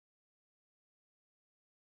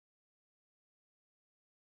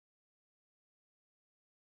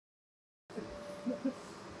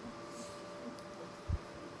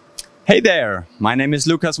Hey there, my name is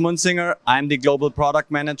Lukas Munzinger. I'm the Global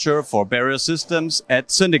Product Manager for Barrier Systems at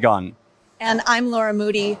Syntegon. And I'm Laura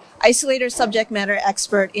Moody, Isolator Subject Matter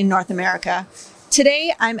Expert in North America.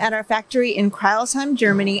 Today, I'm at our factory in Crailsheim,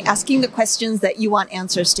 Germany, asking the questions that you want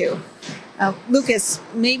answers to. Lukas,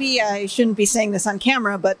 maybe I shouldn't be saying this on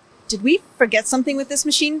camera, but did we forget something with this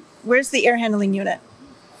machine? Where's the air handling unit?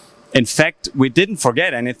 In fact, we didn't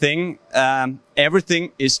forget anything.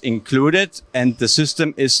 Everything is included and the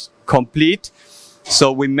system is complete.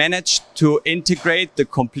 So we managed to integrate the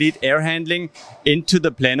complete air handling into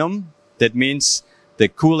the plenum. That means the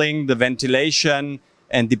cooling, the ventilation,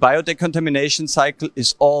 and the biodecontamination cycle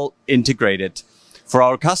is all integrated. For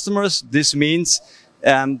our customers, this means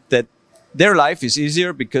that their life is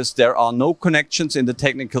easier because there are no connections in the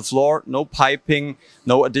technical floor, no piping,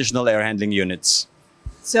 no additional air handling units.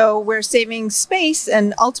 So we're saving space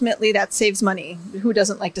and ultimately that saves money. Who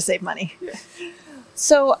doesn't like to save money? Yeah.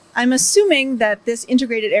 So I'm assuming that this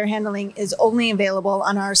integrated air handling is only available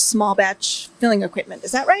on our small batch filling equipment.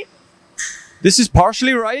 Is that right? This is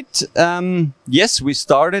partially right. Yes, we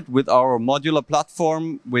started with our modular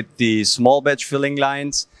platform with the small batch filling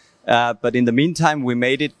lines. But in the meantime, we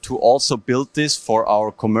made it to also build this for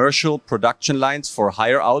our commercial production lines for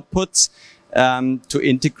higher outputs. To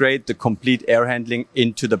integrate the complete air handling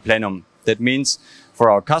into the plenum. That means for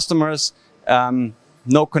our customers,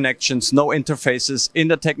 no connections, no interfaces in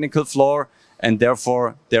the technical floor, and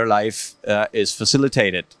therefore their life is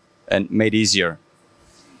facilitated and made easier.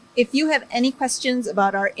 If you have any questions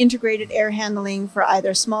about our integrated air handling for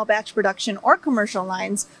either small batch production or commercial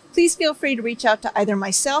lines, please feel free to reach out to either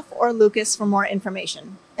myself or Lukas for more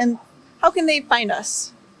information. And how can they find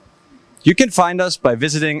us? You can find us by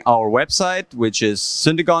visiting our website, which is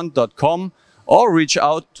syntegon.com, or reach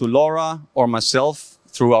out to Laura or myself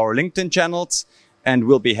through our LinkedIn channels, and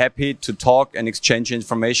we'll be happy to talk and exchange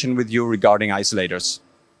information with you regarding isolators.